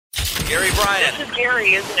Gary Bryan. This is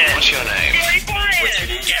Gary, isn't it? What's your name? Gary Bryan.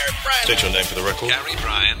 Gary Bryan. State your name for the record. Gary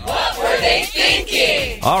Bryan. What were they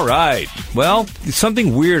thinking? All right. Well,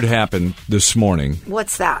 something weird happened this morning.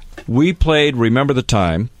 What's that? We played Remember the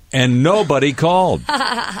Time, and nobody called.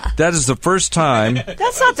 That is the first time.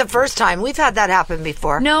 That's not the first time. We've had that happen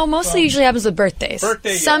before. No, mostly usually happens with birthdays.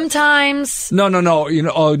 Sometimes. No. No,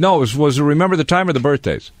 it was Remember the Time or the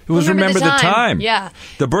birthdays? It was Remember the Time. Yeah.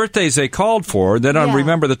 The birthdays they called for, then on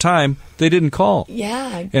Remember the Time, they didn't call.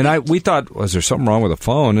 Yeah. And we thought, was there something wrong with the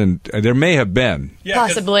phone? And there may have been. Yeah,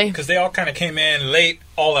 Possibly. Because they all kind of came in late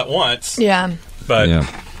all at once. Yeah. But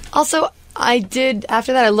Also,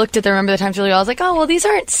 after that, I looked at the Remember the Time really well. I was like, oh, well, these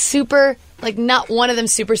aren't super, like, not one of them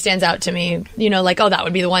super stands out to me. You know, like, oh, that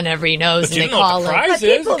would be the one everybody knows. But And you they don't know call what the like, prize But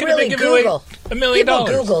is. people It could have really been giving away Google. $1 million. People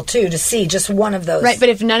Google, too, to see just one of those. Right, but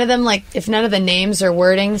if none of them, if none of the names or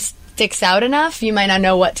wording sticks out enough, you might not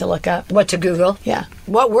know what to look up. What to Google? Yeah.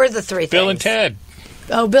 What were the three things? Bill and Ted.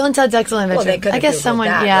 Oh, Bill and Ted's Excellent Well, Adventure. they could have I guess Googled someone,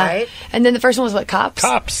 that, right? And then the first one was what, Cops?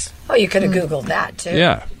 Cops. Oh, you could have Googled that, too.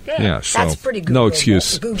 Yeah. So That's pretty Googleable. no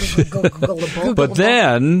excuse. Googleable. But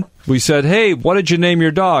then we said, hey, what did you name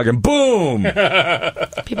your dog? And boom!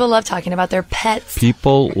 People love talking about their pets.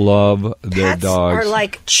 People love their Pets dogs. are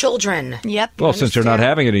like children. Yep. Well, since they're not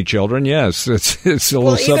having any children, yes, it's a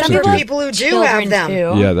little Even substitute. for people who do Children, have them.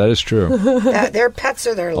 too. Yeah, that is true. Their pets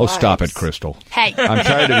are their Oh, lives. stop it, Crystal. Hey, I'm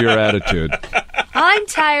tired of your attitude. I'm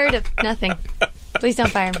tired of nothing. Please don't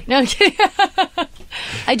fire me. No, I'm kidding.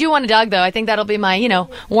 I do want a dog, though. I think that'll be my,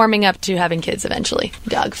 warming up to having kids eventually.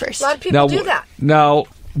 Dog first. A lot of people do that. Now,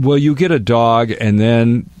 will you get a dog and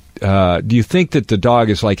then do you think that the dog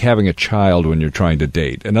is like having a child when you're trying to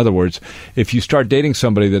date? In other words, if you start dating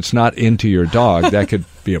somebody that's not into your dog, that could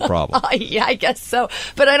be a problem. Yeah, I guess so.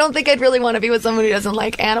 But I don't think I'd really want to be with someone who doesn't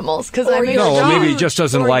like animals. Because Or I mean, your No, dog. maybe he just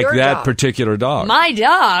doesn't Or like your that dog. particular dog. my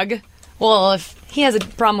dog. Well, if he has a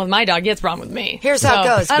problem with my dog, he has a problem with me. Here's how it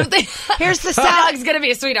goes. I don't think Here's the my sound. dog's gonna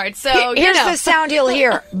be a sweetheart. So Here's the sound he'll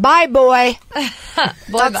hear. Bye, boy.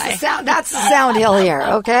 boy, That's the sound he'll hear,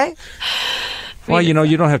 okay? Well, you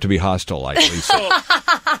don't have to be hostile like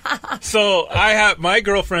Lisa. So my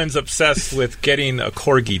girlfriend's obsessed with getting a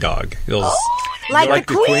corgi dog. Like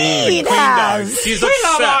the queen has. She's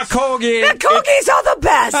obsessed. Corgi. The cookies are the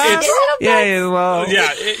best.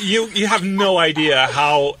 You have no idea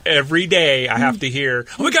how every day I have to hear,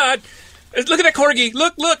 oh my God, look at that corgi.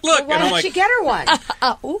 Look. Why And I'm don't like, you get her one?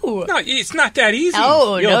 Ooh. no, it's not that easy.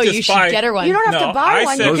 Oh, You'll no, just you should buy- get her one. You don't have No, to buy I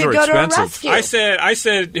one. said- You Those can are go to a expensive. rescue. I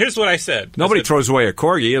said, here's what I said. Nobody I said, throws away a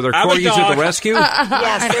corgi. Are there I'm a corgis at dog. the rescue?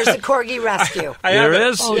 Yes, there's a corgi rescue. There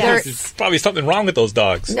is? Oh, Yes. There's probably something wrong with those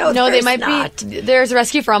dogs. No, No, they there's might not. be. There's a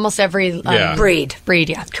rescue for almost every Yeah. Breed.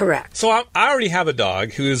 yeah. Correct. So I already have a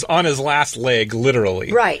dog who's on his last leg,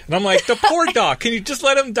 literally. Right. And I'm like, the poor dog. Can you just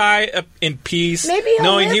let him die in peace? Maybe he'll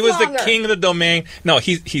knowing live he was longer. the king of the domain. No,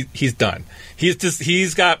 he's done.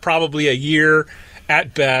 He's got probably a year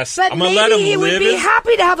at best. But I'm gonna maybe let him he would live be his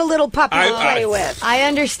happy to have a little puppy to I- play with. I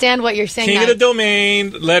understand what you're saying. king now. of the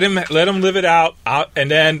domain. Let him live it out, and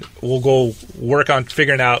then we'll go work on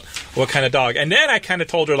figuring out what kind of dog. And then I kind of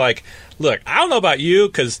told her, like, look, I don't know about you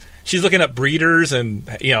because she's looking up breeders, and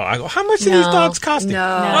I go, how much do these No. dogs costing? No.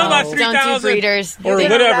 Well, about Don't do 3,000 breeders. or They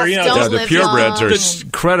whatever. don't Yeah, Don't the live purebreds long. are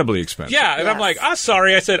incredibly expensive. Yeah, and I'm Yes. like, I'm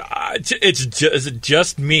sorry. I said, it's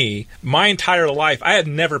just me. My entire life, I had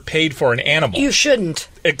never paid for an animal You shouldn't.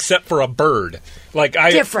 except for a bird. Like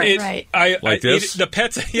Different, right. Like this? The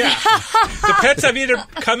pets, yeah. The pets have either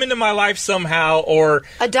come into my life somehow or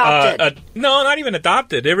Adopted. no, not even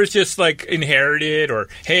adopted. It was just like inherited, or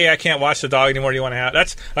hey, I can't watch the dog anymore. Do you want to have?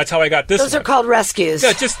 That's how I got this. Those are one. called rescues.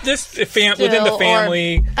 Yeah, just this within the or-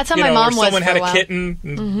 family. that's how you my know, mom or was someone for had a a while. kitten,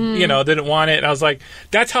 and, didn't want it. And I was like,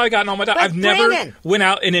 that's how I got all my dogs. But I've never Brandon, went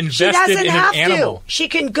out and She invested doesn't in have an animal. to. She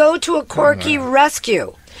can go to a corgi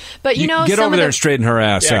rescue. But Get some over of there the, and straighten her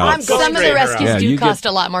ass Yeah, out. I'm going some of the Straighten her rescues out. Yeah, do you cost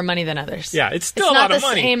a lot more money than others. Yeah, it's still It's a not lot of the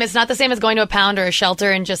money. same. It's not the same as going to a pound or a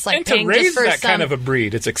shelter and just like And to paying raise just for that some. kind of a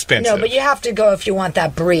breed, it's expensive. No, but you have to go if you want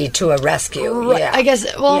that breed to a rescue. Right, Yeah. I guess.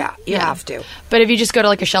 Well, Yeah, you have to. But if you just go to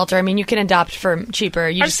like a shelter, I mean, you can adopt for cheaper.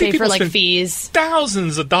 You I've just seen pay for people like spend fees.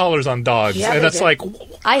 thousands of dollars on dogs, Yeah, and they it's do. like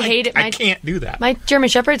I hate it. I can't do that. My German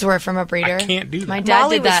Shepherds were from a breeder. I can't do that. My dad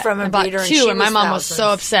Molly did was that. from a I bought breeder, and two, she and my was mom was so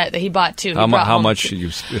thousands. upset that he bought two. He How brought home much two.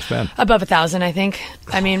 you spend? Above 1,000, I think.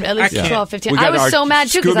 I mean, at least Yeah. 12, 15. We I got was our so mad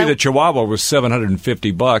too Scooby because the Chihuahua was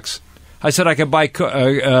 $750. I said I could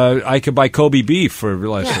buy Kobe beef for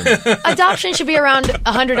less than. adoption should be around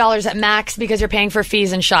 $100 at max because you're paying for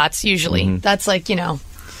fees and shots usually. That's like,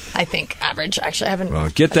 I think, average. Actually, I haven't. Well,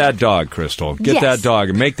 get that dog, Crystal. Get Yes. that dog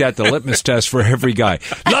and make that the litmus test for every guy.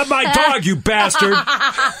 Love my dog, you bastard!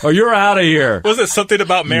 Or you're out of here. Was it something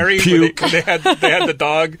about Mary puke. when they had the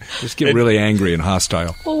dog? Just get really angry and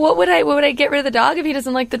hostile. Well, what would I get rid of the dog if he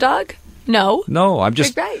doesn't like the dog? No. No, I'm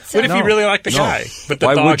just. Right. So What if you No. really like the No. guy, but the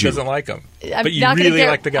Why dog would you? doesn't like him? I'm But you not gonna really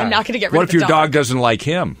like the guy. I'm not going to get rid What of if the your dog doesn't like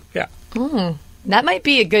him? Yeah. That might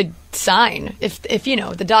be a good sign. If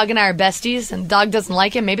the dog and I are besties and the dog doesn't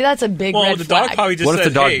like him, maybe that's a big Well, red the flag. dog probably just What if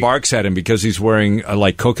said, the dog hey, barks at him because he's wearing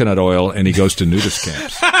like coconut oil and he goes to nudist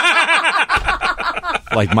camps?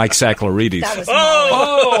 Like Mike Sacclarides. That was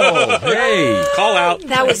Oh, hey. Call out.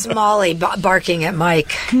 That was Molly barking at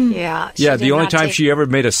Mike. Yeah. Yeah, did the only not time take- she ever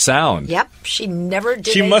made a sound. Yep, she never did.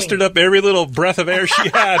 She anything. mustered up every little breath of air she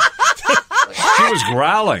had. She was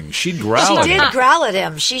growling. She'd growl She at did him. growl at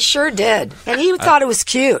him. She sure did, and he thought it was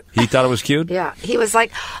cute. He thought it was cute? Yeah, he was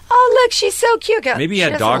like, "Oh, look, she's so cute." Maybe he She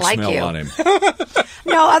had doesn't dog like smell you. on him.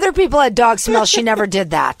 No, other people had dog smell. She never did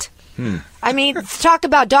that. Hmm. I mean, talk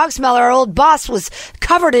about dog smell. Our old boss was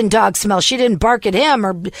covered in dog smell. She didn't bark at him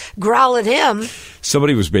or growl at him.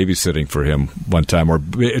 Somebody was babysitting for him one time, or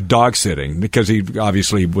dog sitting, because he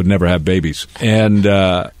obviously would never have babies. And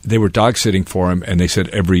they were dog sitting for him, and they said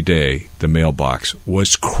every day the mailbox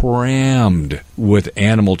was crammed with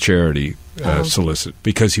animal charity solicit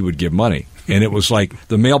because he would give money. And it was like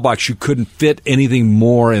the mailbox, you couldn't fit anything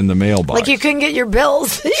more in the mailbox. Like you couldn't get your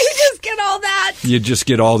bills. You just get all that. You just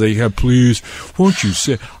get all the, please, won't you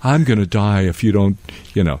say, I'm going to die if you don't,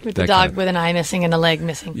 With the that dog kind of- with an eye missing and a leg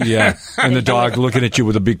missing. Yeah, and the dog looking at you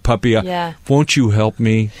with a big puppy eye. Yeah. Won't you help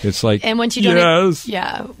me? It's like, And once you donate,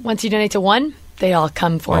 yes. once you donate to one, they all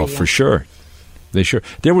come for Oh, you. for sure. They sure.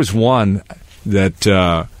 There was one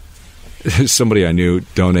that somebody I knew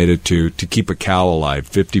donated to keep a cow alive,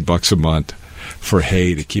 $50 a month for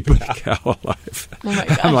hay to keep a cow alive. Oh my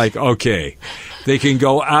gosh. I'm like, okay, they can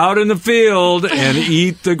go out in the field and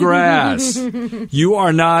eat the grass. You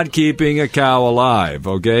are not keeping a cow alive,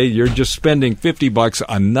 okay? You're just spending $50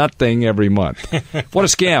 on nothing every month. What a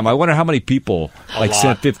scam. I wonder how many people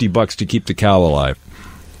sent $50 to keep the cow alive.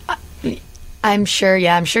 I'm sure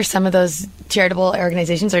some of those charitable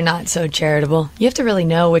organizations are not so charitable. You have to really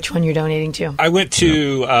know which one you're donating to. I went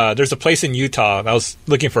to there's a place in Utah, and I was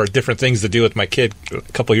looking for different things to do with my kid a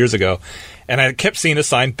couple years ago, and I kept seeing a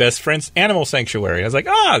sign, Best Friends Animal Sanctuary. I was like,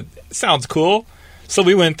 sounds cool. So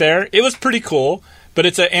we went there. It was pretty cool, but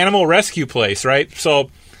it's an animal rescue place, right?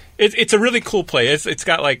 So it's a really cool place. It's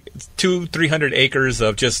got like 200-300 acres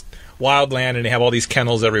of just wild land, and they have all these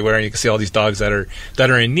kennels everywhere, and you can see all these dogs that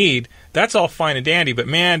are in need. That's all fine and dandy, but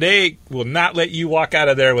man, they will not let you walk out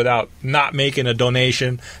of there without not making a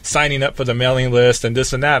donation, signing up for the mailing list, and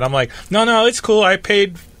this and that. I'm like, no, it's cool. I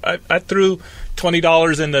threw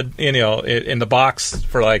 $20 in the box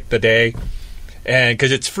for like the day, and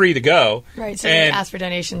because it's free to go. Right, so and you ask for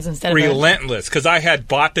donations instead of relentless. Because I had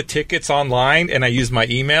bought the tickets online and I used my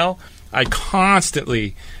email. I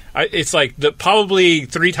constantly. It's like probably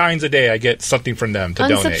 3 times a day I get something from them to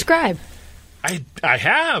donate. unsubscribe. I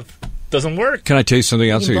have. Doesn't work. Can I tell you something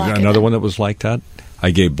else? You block it Another then. one that was like that?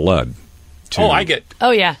 I gave blood. To, I get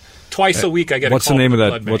Oh yeah, twice a week. I get. What's a the call name of from the that?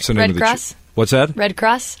 blood bank. What's the name Red of the Cross? What's that? Red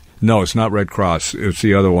Cross. No, it's not Red Cross. It's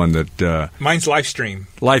the other one that Mine's Livestream.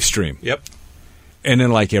 Livestream. Yep. And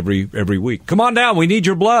then like every week, come on down. We need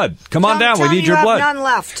your blood. Come on down. Tell We me need you your have blood. none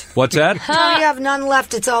left. What's that? Tell me you have none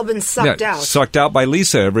left. It's all been sucked out. Sucked out by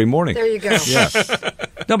Lisa every morning. There you go. Yeah.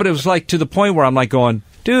 No, but it was like to the point where I'm like going,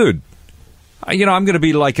 dude, I'm going to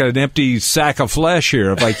be like an empty sack of flesh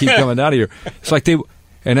here if I keep coming out of here. It's like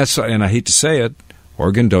and I hate to say it,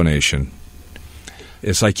 organ donation.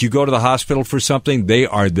 It's like you go to the hospital for something, they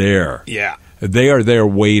are there. Yeah. They are there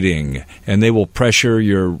waiting, and they will pressure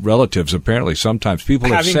your relatives. Apparently, sometimes people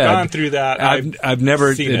have Having said, gone through that, I've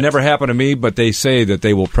never, seen it never happened to me, but they say that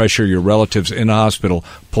they will pressure your relatives in the hospital.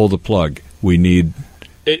 Pull the plug. We need.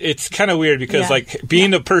 It's kind of weird because Yeah. like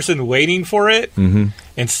being the person waiting for it and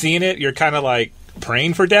seeing it, you're kind of like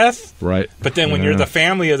praying for death. Right. But then when you're the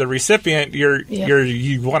family of the recipient,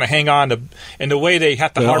 you want to hang on to, and the way they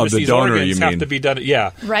have to harvest the these donor, organs you have mean. to be done.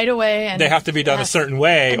 Yeah, Right away, and they have to be done a certain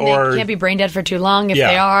way, and or they can't be brain dead for too long if Yeah.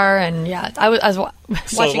 they are. And I was watching.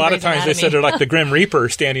 so a lot of Grey's times they said Anatomy. they're like the Grim Reaper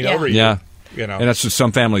standing Yeah. over you. Yeah. You know. And that's what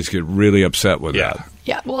some families get really upset with Yeah. that.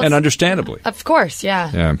 Yeah, well, And it's- understandably. of course,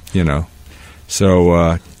 yeah. Yeah,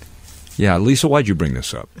 So, Lisa, why'd you bring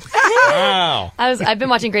this up? Wow. I've been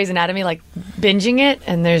watching Grey's Anatomy, like binging it,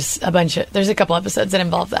 and there's a couple episodes that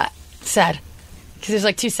involve that. Sad. Because there's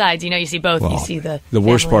like two sides. You see both. You see the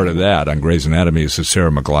worst family. part of that on Grey's Anatomy is the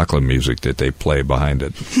Sarah McLachlan music that they play behind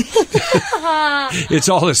it. It's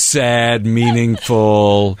all a sad,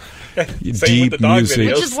 meaningful, deep with the dog music.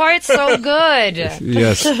 videos. Which is why it's so good.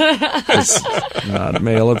 Yes. It's not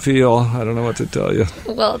male appeal. I don't know what to tell you.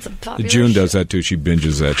 Well, it's a popular June show. does that too. She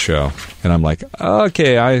binges that show. And I'm like,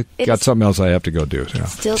 okay, I got something else I have to go do. Yeah.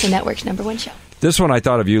 Still the network's #1 show. This one I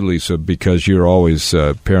thought of you, Lisa, because you're always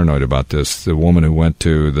paranoid about this. The woman who went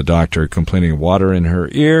to the doctor complaining of water in her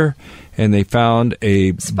ear, and they found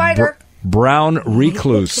a Spider. brown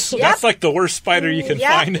recluse. That's like the worst spider you can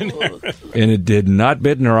find in there. And it did not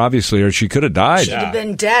bitten her, obviously, or she could have died. She'd have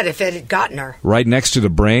been dead if it had gotten her. Right next to the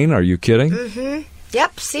brain? Are you kidding?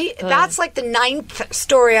 Yep. See, that's like the 9th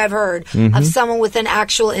story I've heard of someone with an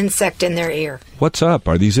actual insect in their ear. What's up?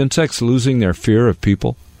 Are these insects losing their fear of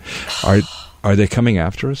people? Are they coming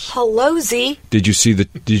after us? Hello, Z. Did you see the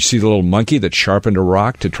little monkey that sharpened a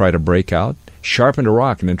rock to try to break out? Sharpened a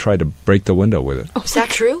rock and then tried to break the window with it. Is that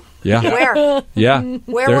true? Yeah. Where? Yeah.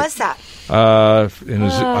 Where There- was that? In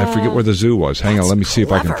a zoo, I forget where the zoo was. Hang on, let me see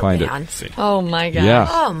if I can Clever, find man. it. Oh my god. Yeah.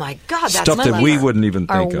 Oh my God, that's Stuff that clever. we wouldn't even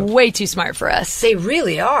Are think of. way too smart for us. They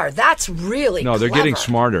really are. That's really No, they're clever. getting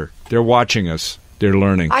smarter. They're watching us. They're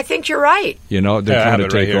learning. I think you're right. You know, they're Yeah, I trying to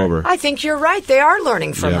have it right take here. over. I think you're right. They are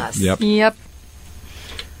learning from Yep, us. Yep. Yep.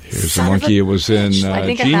 Here's the Son of monkey. a It was in bitch. I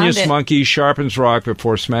think I Genius found it. Monkey sharpens rock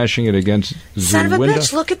before smashing it against zoo Son of a window.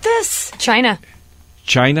 bitch, look at this. China.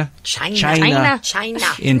 China? China. China. China.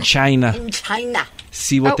 In China. In China.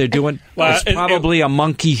 See what Oh, they're doing? Well, It's probably a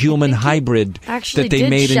monkey-human hybrid Actually, that they did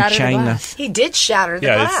made in shatter the China. glass. He did shatter the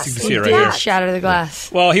Yeah, glass. you can see He it right did. here. Shatter the glass.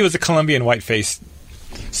 Well, he was a Colombian whiteface.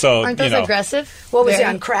 So, Aren't those aggressive? What was he Very.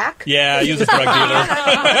 on crack? Yeah, he was a drug dealer.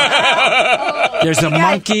 There's a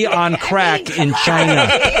monkey on crack in China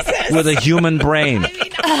with a human brain.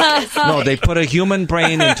 No, they put a human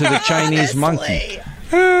brain into the Chinese monkey.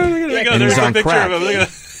 Look at And there's he's a on picture crack. of him. Look at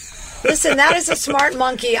that. Listen, that is a smart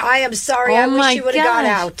monkey. I am sorry. Oh I wish my he would have got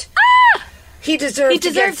gosh. out. He deserved, He to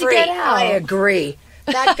deserved get to free. get out. I agree.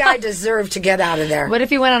 That guy deserved to get out of there. What if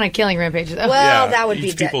he went on a killing rampage, though? Well, Yeah, that would be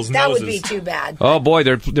eats people's that would be noses. too bad. Oh boy,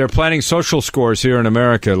 they're planning social scores here in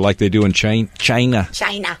America like they do in China.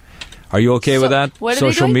 China. Are you okay with that? what are they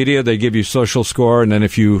Social doing? media, they give you social score, and then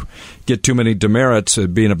if you get too many demerits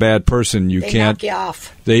of being a bad person, you They can't. knock you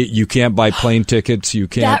off. You can't buy plane tickets. You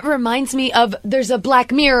can't. That reminds me of there's a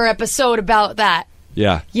Black Mirror episode about that.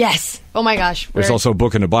 Yeah. Yes. Oh my gosh. There's Where- also a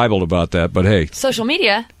book in the Bible about that. But hey, social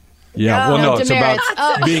media. yeah. No. Well, no, No it's about demerits.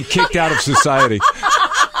 Oh. being kicked out of society.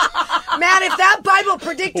 Man, if that Bible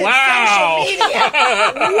predicted Wow. social media,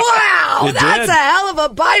 wow, It that's did. a hell of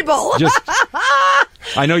a Bible. Just,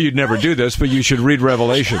 I know you'd never do this, but you should read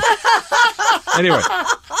Revelation. Anyway,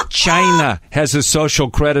 China has a social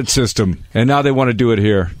credit system, and now they want to do it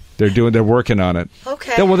here. They're working on it.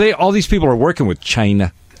 Okay. Yeah, well, all these people are working with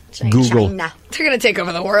China. Google. China. They're going to take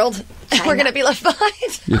over the world. We're going to be left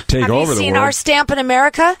behind. You take Have over you the seen world. our stamp in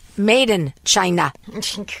America? Made in China.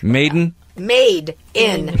 Maiden? Made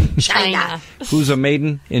in China. Who's a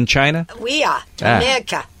maiden in China? We are Ah.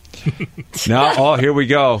 America. Now, here we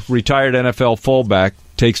go. Retired NFL fullback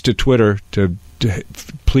takes to Twitter to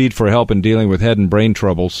plead for help in dealing with head and brain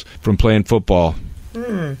troubles from playing football.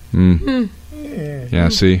 Yeah,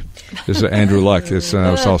 see? This is Andrew Luck. This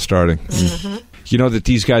it's all starting. You know that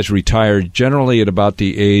these guys retire generally at about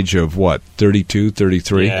the age of, what, 32,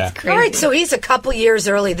 33? Yeah. All right, so he's a couple years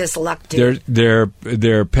early, this luck dude.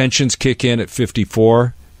 Their pensions kick in at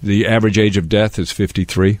 54. The average age of death is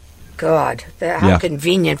 53. God, how Yeah.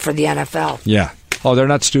 convenient for the NFL. Yeah. Oh, they're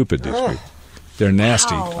not stupid, these people. They're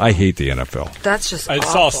nasty. I hate the NFL. That's just I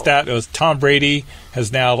awful. saw a stat. It was Tom Brady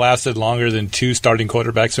has now lasted longer than 2 starting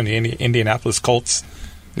quarterbacks from the Indianapolis Colts.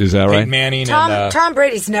 Is that right? Peyton Manning Tom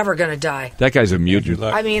Brady's never going to die. That guy's a mutant.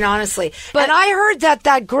 Luck. I mean, honestly. And I heard that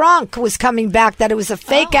Gronk was coming back, that it was a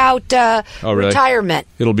fake-out really? retirement.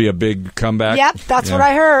 It'll be a big comeback. Yep, that's Yeah. what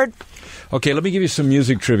I heard. Okay, let me give you some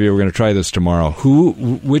music trivia. We're going to try this tomorrow.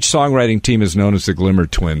 Which songwriting team is known as the Glimmer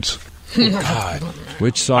Twins? God.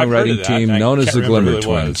 Which I've heard songwriting of that. team I known as can't the remember Glimmer who it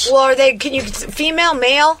was. Twins? Well, are they, female,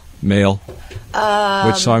 male? Male.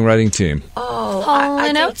 Which songwriting team? Hall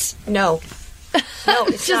and think- Oates? No. No,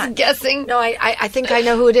 it's Just not. guessing. No, I think I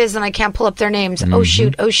know who it is, and I can't pull up their names. Mm-hmm.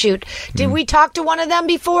 Oh, shoot. Did we talk to one of them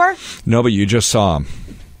before? No, but you just saw him.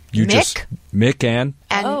 You Mick? Mick and?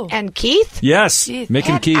 And Keith? Yes, Keith. Mick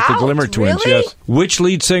and Get Keith, the out, Glimmer Twins. really? Yes. Which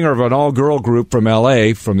lead singer of an all-girl group from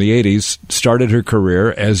L.A. from the 80s started her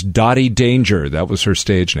career as Dottie Danger? That was her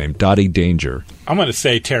stage name, Dottie Danger. I'm going to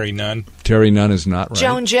say Terry Nunn. Terry Nunn is not right.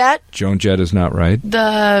 Joan Jett? Joan Jett is not right.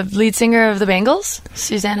 The lead singer of the Bengals,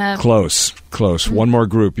 Susanna. Close. One more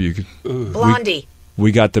group. Blondie.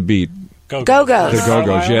 We got the beat. Go-Go's. The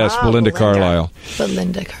Go-Go's, yes. Oh, Belinda Belinda. Carlisle.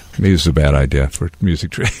 Belinda Carlisle. Maybe this is a bad idea for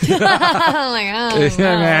music training. I'm like,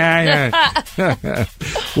 oh, no.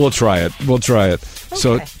 We'll try it.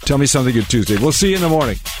 So tell me something good Tuesday. We'll see you in the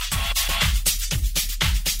morning.